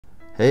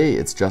Hey,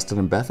 it's Justin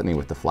and Bethany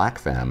with the Flack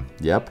fam.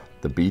 Yep,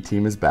 the B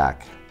team is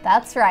back.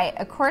 That's right.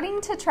 According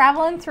to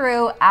Travelin'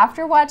 Through,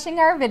 after watching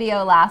our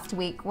video last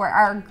week where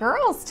our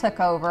girls took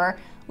over,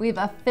 we've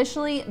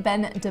officially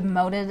been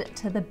demoted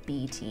to the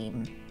B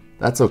team.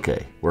 That's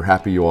okay. We're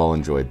happy you all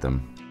enjoyed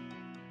them.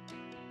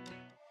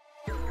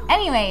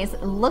 Anyways,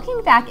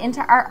 looking back into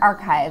our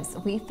archives,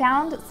 we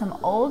found some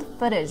old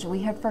footage we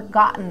had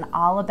forgotten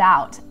all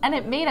about, and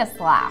it made us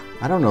laugh.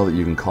 I don't know that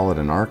you can call it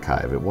an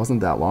archive. It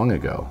wasn't that long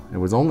ago. It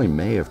was only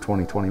May of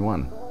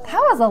 2021.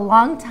 That was a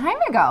long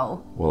time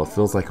ago. Well, it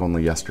feels like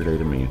only yesterday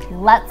to me.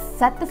 Let's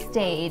set the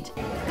stage.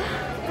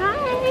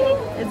 Hi,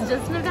 it's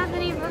Justin and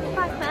Bethany from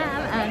Flack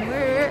Fam, and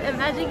we're in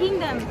Magic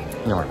Kingdom.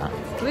 No, we're not.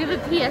 We have a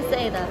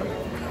PSA though.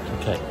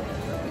 Okay.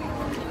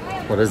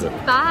 What is it?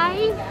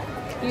 Buy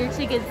your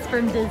tickets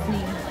from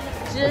Disney.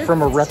 Just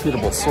From a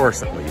reputable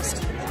source, at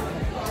least.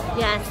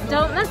 Yes,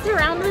 don't mess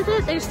around with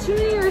it. There's too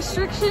many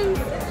restrictions.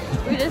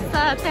 We just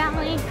saw a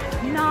family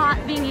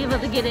not being able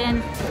to get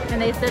in, and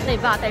they said they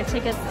bought their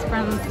tickets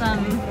from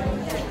some...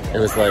 It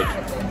was like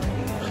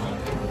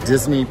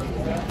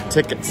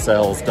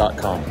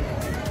DisneyTicketSales.com.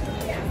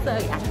 So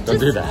yeah, Don't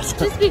do that.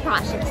 Just be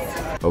cautious.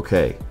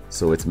 Okay,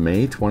 so it's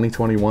May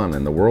 2021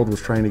 and the world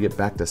was trying to get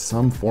back to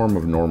some form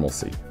of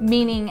normalcy.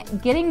 Meaning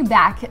getting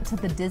back to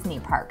the Disney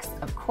parks,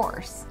 of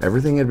course.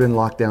 Everything had been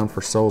locked down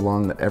for so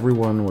long that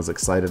everyone was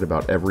excited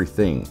about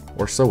everything,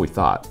 or so we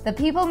thought. The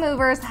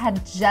Peoplemovers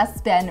had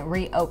just been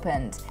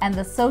reopened, and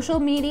the social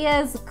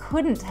medias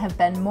couldn't have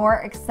been more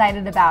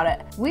excited about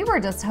it. We were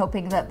just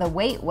hoping that the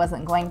wait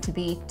wasn't going to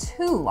be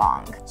too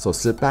long. So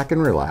sit back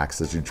and relax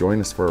as you join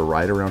us for a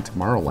ride around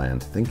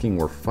Tomorrowland, thinking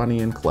we're funny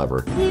and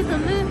clever.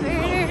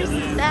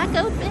 Peoplemovers, back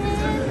open.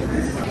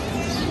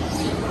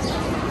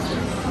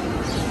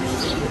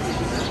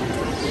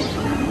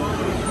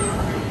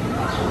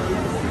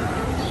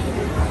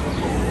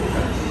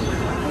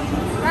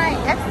 Right,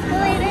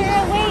 escalator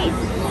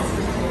awaits.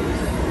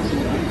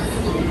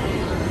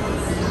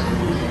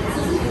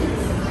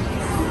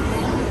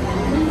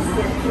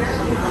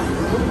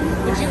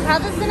 Would you call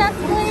this an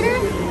escalator?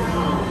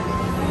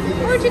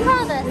 What would you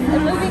call this? A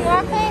moving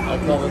walkway? I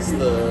call this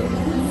the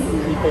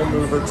People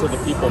Mover to the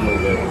People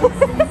Mover.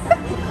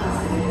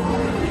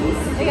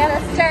 We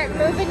gotta start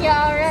moving you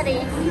already.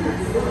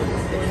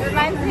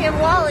 Reminds me of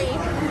Wall-E.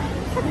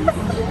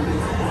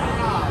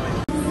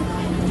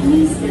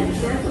 Please step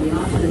carefully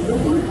onto the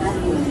moving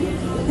platform.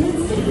 Then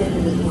stay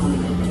with the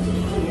platform.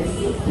 Keep your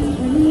safety and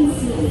remain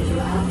seated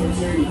throughout your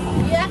journey.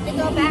 You have to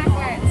go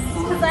backwards,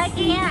 because I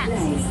can't.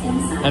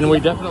 And we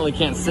definitely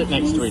can't sit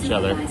next to each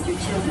other,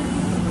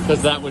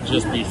 because that would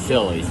just be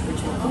silly.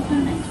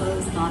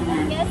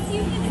 Yes, you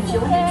can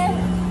sit there.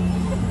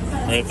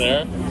 Right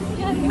there?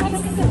 Yeah, you want to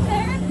sit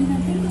there?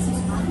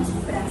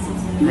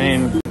 I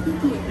mean,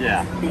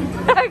 yeah.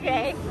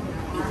 Okay.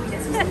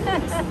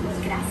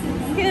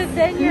 Because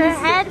then your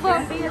head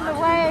won't be in the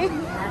way.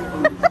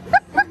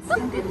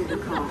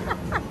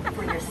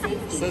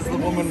 Says the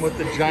woman with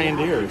the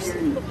giant ears.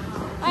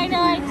 I know,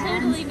 I'd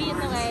totally be in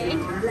the way.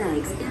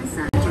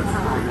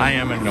 I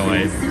am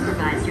annoyed.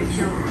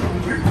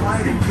 Your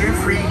quiet and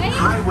carefree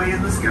highway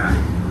in the sky.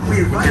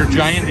 Your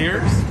giant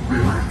ears?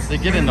 Relax. They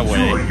get in the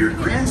way. Enjoy your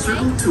Grand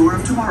Circle tour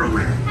of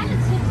Tomorrowland. Kind of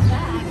tipped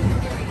back.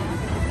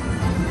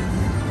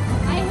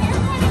 My hair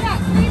kind of got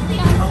crazy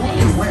on Along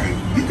the way,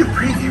 you can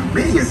preview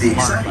many of the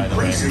exciting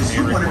places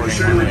you want to be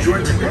sure to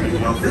enjoy today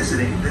while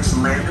visiting this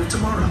land of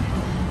tomorrow.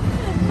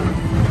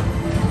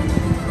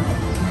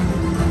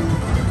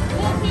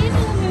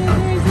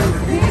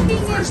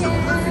 There's the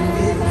perfect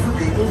vehicle for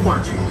people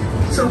watching.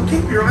 So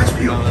keep your eyes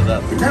peeled.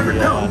 You never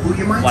know who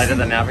you might Flight see. of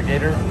the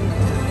Navigator?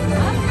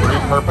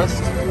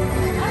 Repurposed?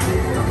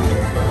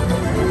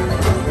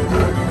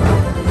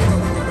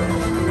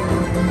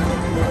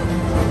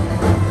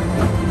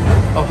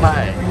 Oh,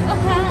 hi.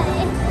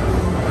 Okay.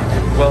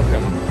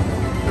 Welcome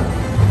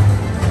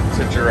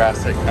to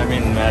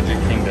Magic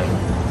Kingdom.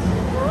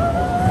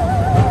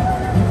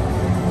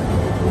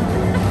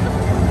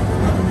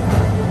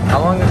 How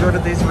long ago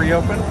did these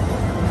reopen?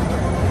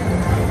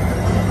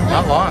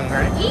 Not long,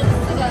 right? Weeks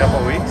ago. A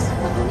couple weeks?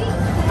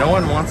 No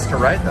one wants to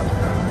ride them.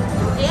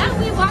 Yeah,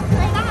 we walked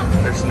right out.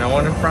 There's no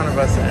one in front of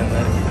us, and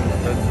then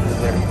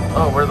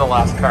oh, we're the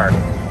last car.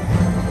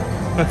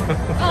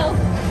 Oh.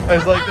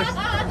 There's like is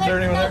there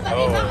anyone there?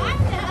 nobody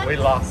behind us. Oh, we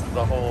lost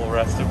the whole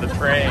rest of the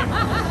train.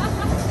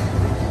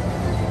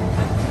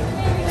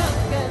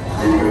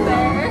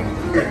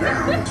 And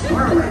now,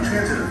 Tomorrowland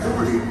Transit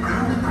Authority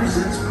proudly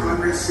presents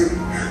Progress City,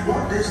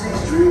 Walt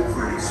Disney's dream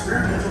for an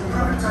experimental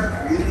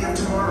prototype community of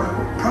tomorrow.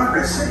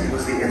 Progress City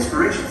was the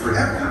inspiration for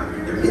Epcot,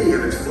 and many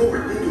of its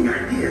forward-thinking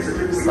ideas have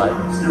been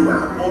realized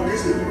throughout Walt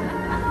Disney World.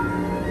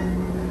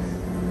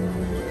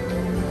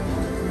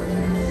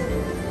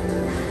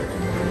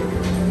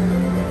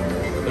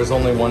 There's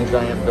only one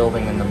giant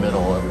building in the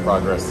middle of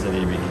Progress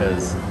City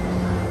because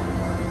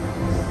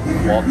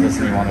Walt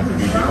Disney wanted to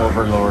be the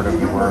overlord of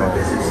the world.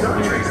 So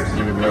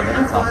he would live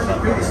at the top of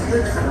that building.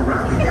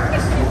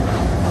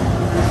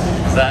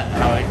 Is that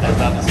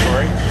the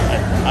story?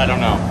 I don't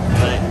know.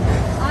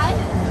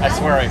 I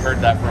swear I heard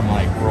that from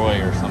like Roy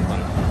or something.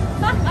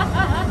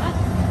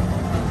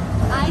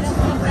 I don't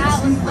think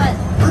that was what.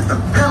 Put the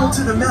pedal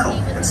to the metal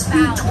and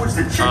speed towards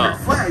the checkered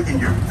flag in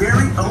your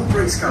very own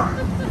race car.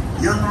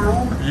 Young or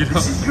old,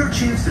 this is your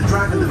chance to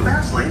drive in the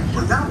fast lane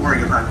without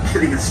worrying about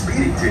getting a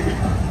speeding ticket.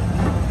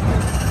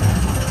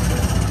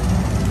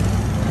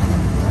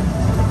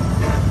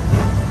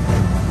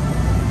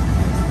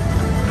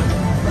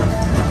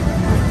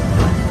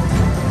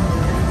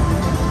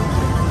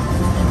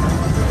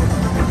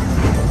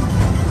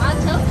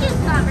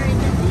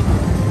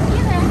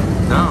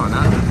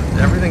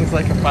 Everything's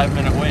like a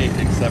 5-minute wait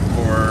except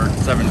for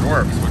Seven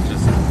Dwarfs, which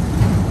is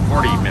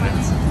 40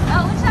 minutes.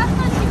 Oh, which that's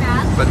not too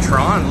bad. But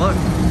Tron, look,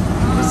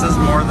 this is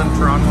more than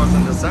Tron was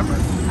in December.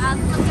 That's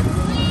looking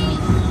sweet.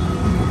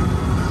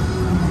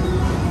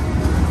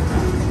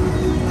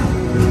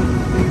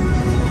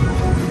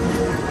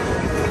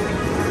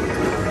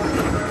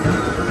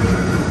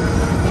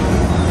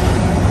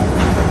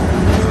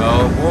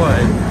 Oh boy.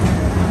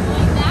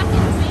 Going back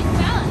in Space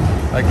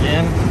Mountain.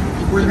 Again?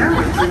 We're now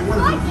entering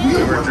one of the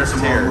real wonders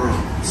of our here.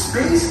 world,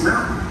 Space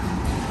Mountain.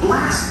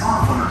 Blast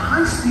off on a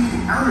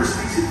high-speed outer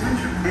space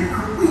adventure and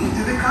careen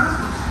through the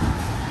cosmos.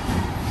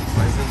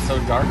 Why is it so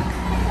dark?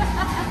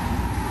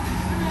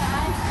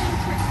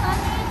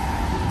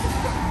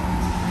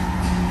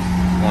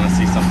 Want to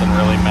see something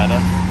really meta?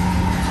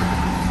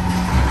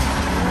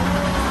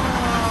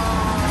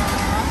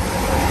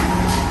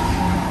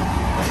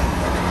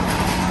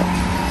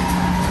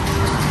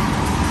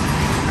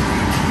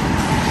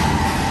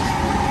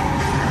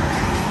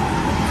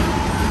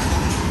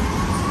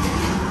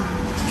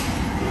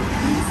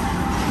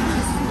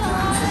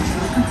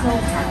 Control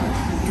tower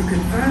to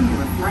confirm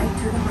your flight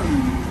to the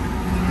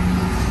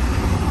moon.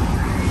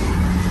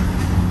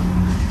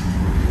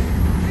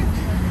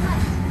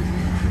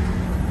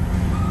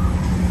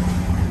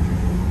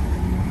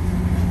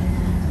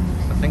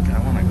 I think I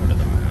want to go to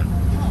the moon.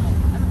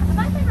 Have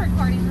I been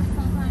recording this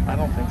whole time? I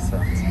don't think so.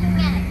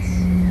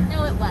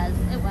 No, it was.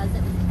 It was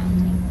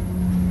counting.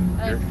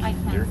 I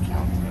can't. You're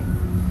counting.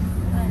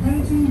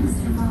 Paging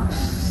Mr. Morrow.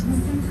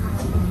 Mr.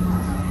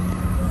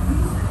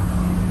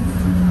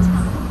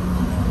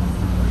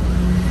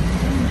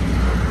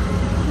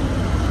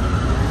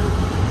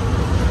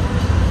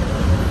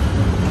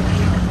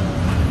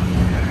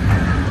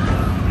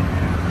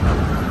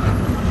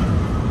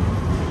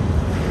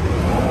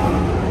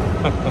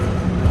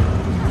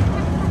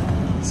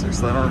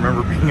 Seriously, I don't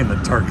remember being in the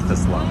dark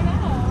this long.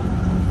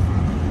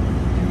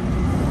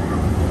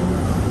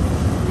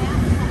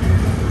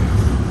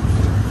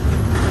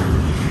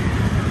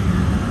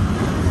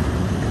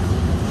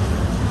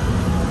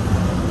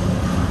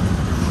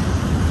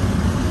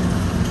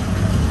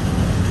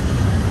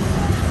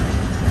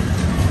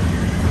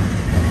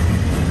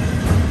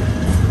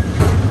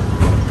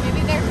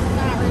 Maybe they're just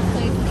not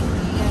replacing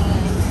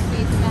the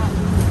Space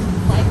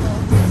Mountain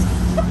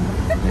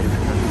cycles.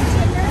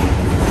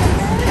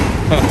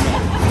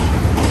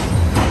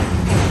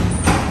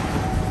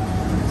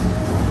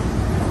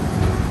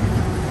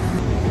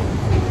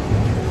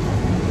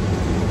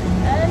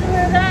 And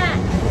we're back.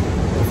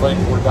 It's like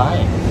we're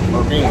dying.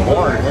 We're being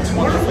born. Which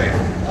one is it?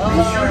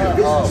 Be sure to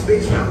visit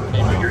Space Mountain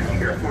while you're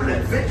here for an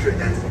adventure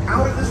that's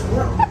out of this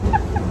world.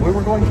 We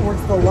were going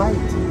towards the light.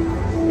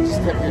 We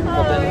just kept getting,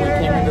 but then we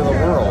came into the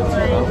world, you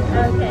know?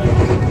 Okay.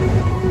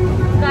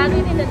 Glad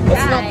we didn't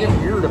Let's not die. get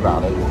weird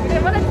about it. We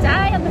didn't want to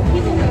die on the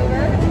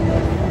Peoplemover.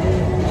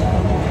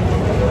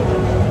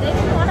 They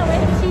didn't want to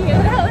wave to you.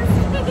 That was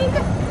mean.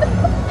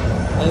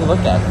 Hey, look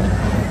at me.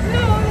 No,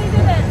 they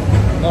didn't.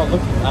 No,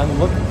 look, I'm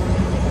looking.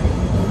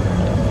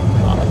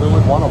 Who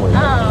would want to wait?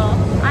 Oh,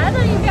 I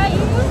thought you got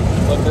you.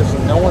 Look, there's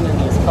no one in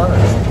these cars.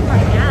 Oh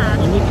my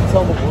God. We need to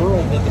tell the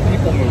world that the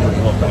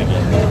Peoplemovers look like it.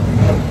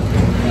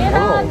 Get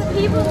on the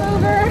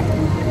Peoplemover.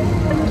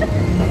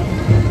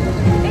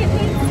 It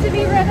needs to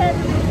be ribbon.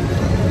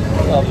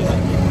 Well,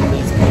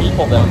 these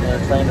people down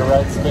there trying to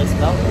ride Space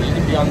Mountain, you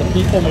can be on the For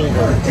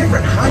Peoplemover. a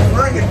different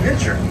high-flying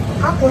adventure,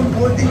 hop on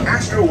board the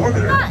Astro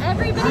Orbiter. Not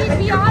everybody Pilot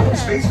be your on own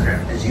this.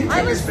 spacecraft as you I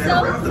take a was spin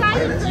so around the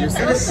excited planet for this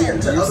and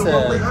ascend to You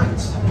otherworldly said-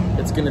 heights.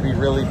 It's going to be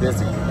really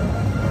busy.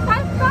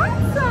 I thought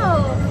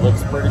so.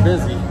 Looks pretty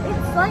busy.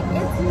 It's like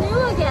it's new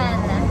again.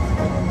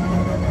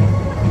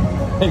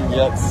 And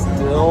yet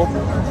still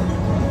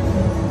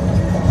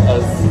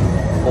as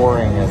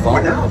boring as We're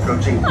all now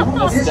approaching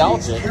Walt Disney's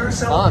nostalgic,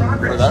 Carousel fun for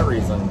Progress. that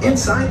reason.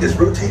 Inside this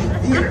rotating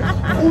theater,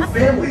 whole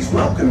families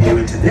welcome you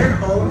into their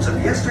homes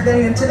of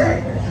yesterday and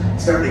today,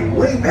 starting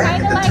way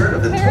back Kind of at the like turn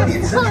of the 20th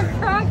Carousel century.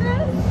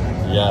 Progress.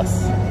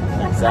 Yes,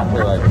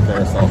 exactly like the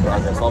Carousel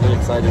Progress. I'll be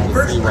excited to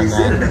First see when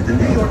presented that at the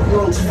New York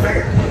World's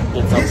Fair,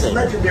 gets this updated.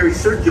 legendary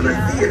circular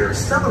theater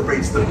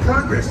celebrates the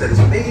progress that has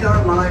made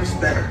our lives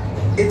better.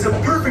 It's a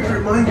perfect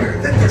reminder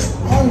that there's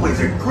always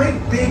a great,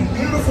 big,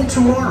 beautiful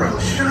tomorrow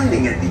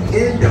shining at the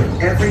end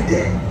of every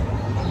day.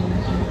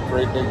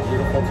 Great big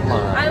beautiful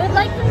tomorrow. I would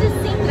like them to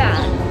sing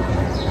that.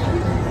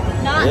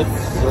 Not It's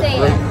a say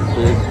great it.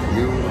 big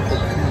beautiful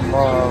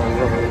tomorrow.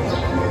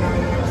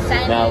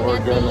 Shining Now we're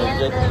at the gonna end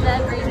get of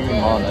every day.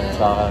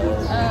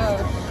 demonetized.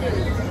 Oh,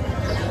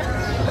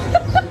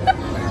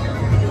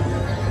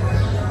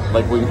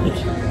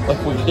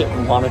 Like we get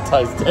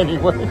monetized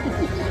anyway.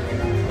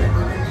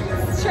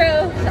 It's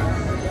true.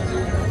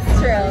 It's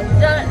true.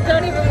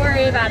 Don't even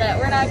worry about it.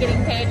 We're not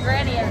getting paid for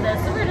any of this.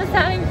 We're just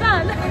having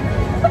fun.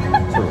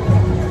 True.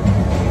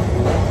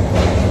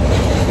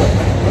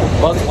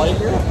 Buzz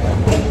Lightyear?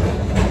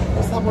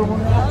 Is that where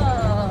we're at?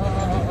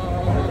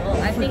 Oh,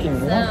 I think Freaking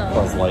so. love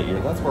Buzz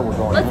Lightyear. That's where we're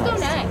going Let's next. go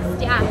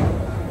next. Yeah.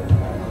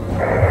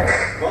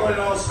 Calling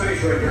all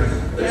space rangers,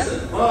 this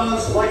is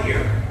Buzz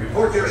Lightyear.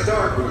 Report to your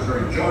star cruiser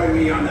and join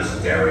me on this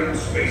daring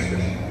space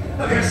mission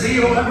against the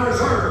evil Emperor's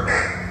Order.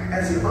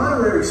 As an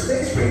honorary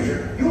space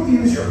ranger, you'll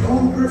use your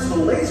own personal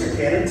laser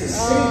cannon to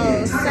save the Oh,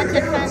 entire such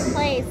a fun galaxy.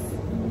 place.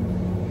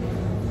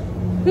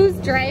 Who's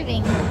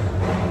driving?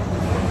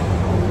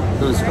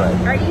 Who's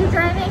driving? Are you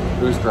driving?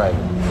 Who's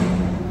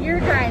driving? You're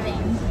driving.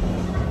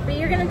 But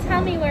you're gonna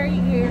tell me where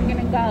you're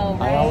gonna go,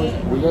 right?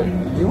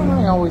 You and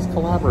I always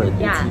collaborate.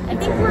 Yeah, I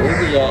think we're-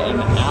 Lydia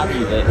and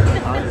Abby that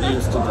aren't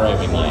used to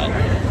driving yet.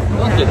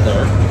 They'll get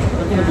there.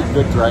 They're gonna be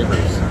good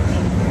drivers.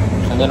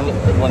 And then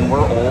when we're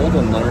old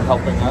and they're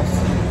helping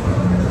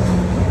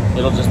us,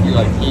 it'll just be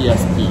like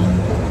ESP.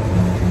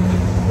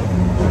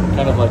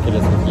 Kind of like it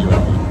is with you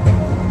and me.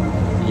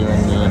 You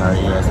and me and our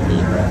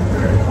ESP.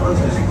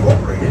 Monsters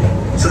Incorporated.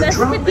 So This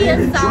drop could be in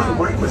a and join song.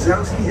 Mike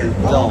Wazowski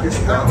and all his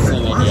Don't pals sing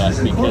at it yet, Monsters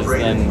because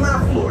Incorporated then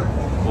Laugh Floor.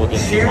 We'll get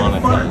Share the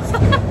fun. demonetized.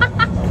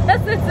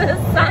 This is a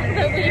song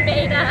that we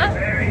made up.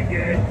 Very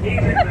good.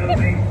 Keep it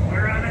moving.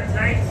 We're on a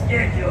tight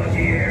schedule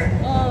here.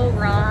 Oh,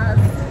 Ross.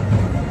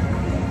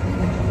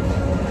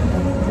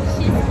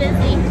 She's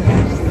busy.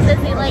 She's a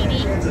busy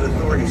lady. Transit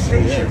Authority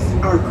Station.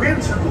 Our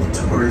Grand Circle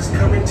tour is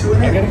coming to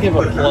an I end. gotta give a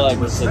but not plug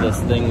a to stop, this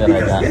thing that I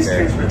because got this here.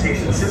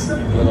 transportation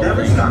system Little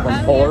never thing stops.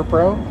 from Polar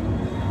Pro.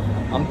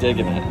 I'm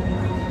digging it.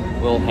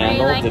 Little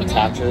handle liking it?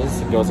 detaches,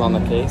 it goes on the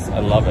case. I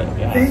love it.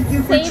 Yeah. Thank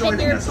you for Saving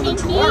joining your us on the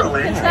pinky, Tomorrowland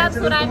because that's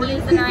Transit what I'm Authority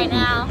using right People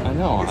now. I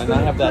know, It's and been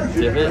I have a that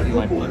pleasure divot in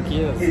my having you aboard.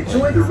 pinky. It's Enjoy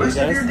like, the see, rest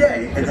of guys? your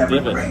day and It's have a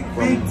divot great, from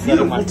big,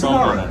 setting my beautiful phone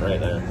on tomorrow. it right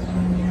there.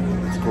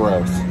 It's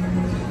gross.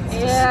 Ew.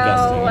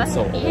 disgusting. It's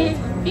so old.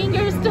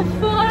 Fingers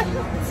deformed.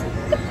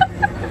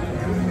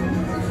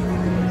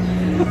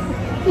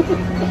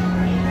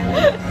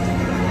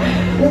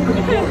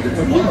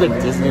 We've been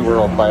Disney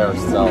World by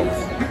ourselves.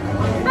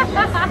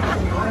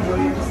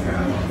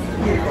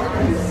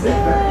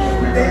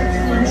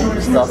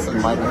 Just us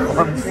and Michael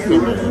Arms. See,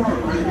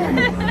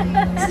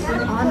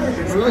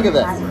 look at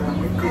this.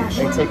 I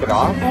can take it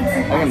off. I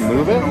can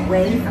move it.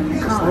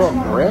 Just a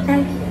little grip.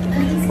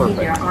 Please keep your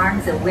Perfect.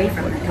 arms away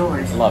from the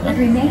doors Love it. and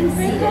remain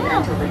seated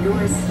until the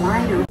doors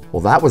slide open.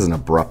 Well, that was an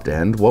abrupt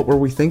end. What were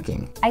we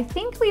thinking? I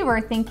think we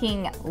were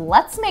thinking,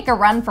 let's make a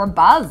run for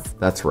Buzz.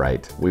 That's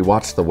right. We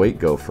watched the wait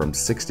go from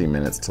 60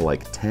 minutes to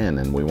like 10,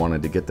 and we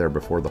wanted to get there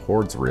before the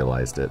hordes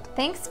realized it.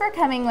 Thanks for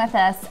coming with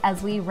us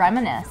as we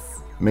reminisce.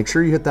 Make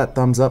sure you hit that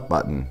thumbs up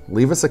button.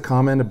 Leave us a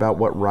comment about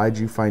what rides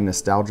you find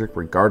nostalgic,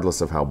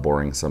 regardless of how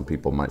boring some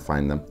people might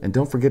find them. And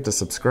don't forget to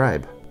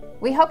subscribe.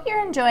 We hope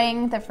you're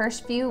enjoying the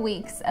first few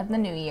weeks of the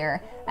new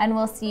year, and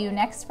we'll see you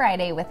next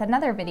Friday with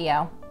another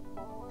video.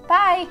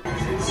 Bye!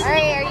 All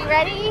right, are you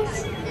ready?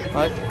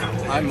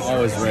 I'm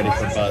always ready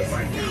for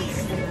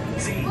Buzz.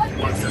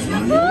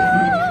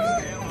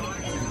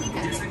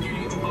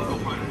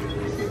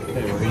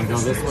 Okay, we're gonna go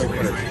this way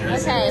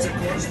first.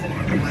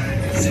 Okay.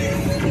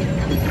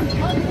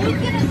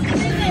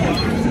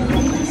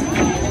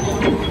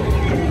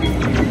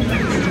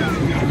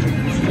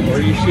 Where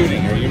are you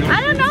shooting? Are you not?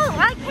 I don't know.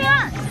 I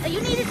can't.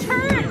 You need to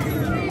turn.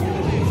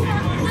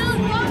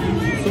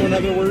 So in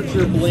other words,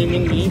 you're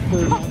blaming me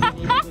for